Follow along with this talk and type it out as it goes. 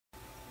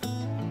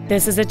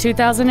This is a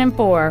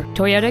 2004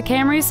 Toyota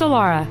Camry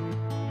Solara.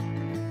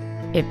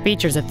 It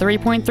features a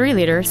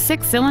 3.3-liter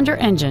six-cylinder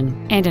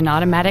engine and an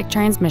automatic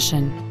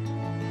transmission.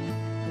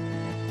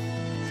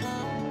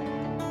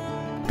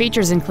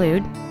 Features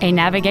include a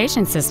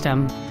navigation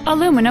system,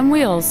 aluminum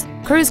wheels,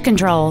 cruise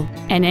control,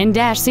 an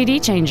in-dash CD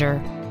changer,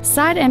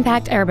 side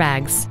impact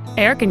airbags,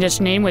 air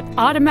conditioning with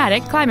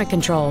automatic climate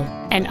control,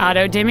 an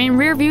auto-dimming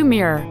rear-view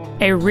mirror,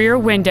 a rear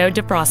window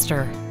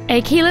defroster,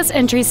 a keyless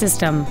entry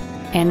system,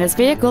 and this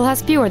vehicle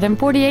has fewer than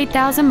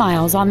 48,000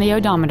 miles on the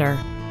odometer.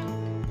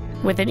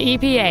 With an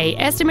EPA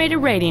estimated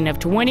rating of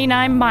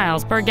 29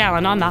 miles per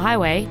gallon on the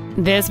highway,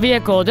 this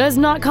vehicle does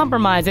not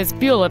compromise its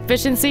fuel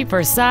efficiency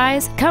for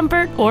size,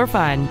 comfort, or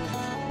fun.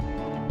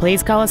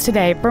 Please call us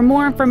today for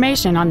more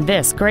information on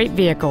this great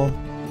vehicle.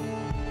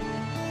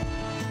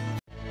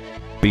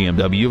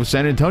 BMW of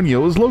San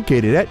Antonio is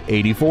located at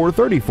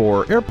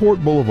 8434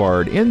 Airport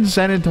Boulevard in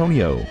San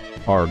Antonio.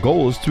 Our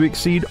goal is to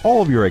exceed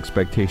all of your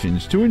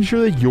expectations to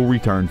ensure that you'll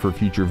return for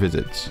future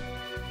visits.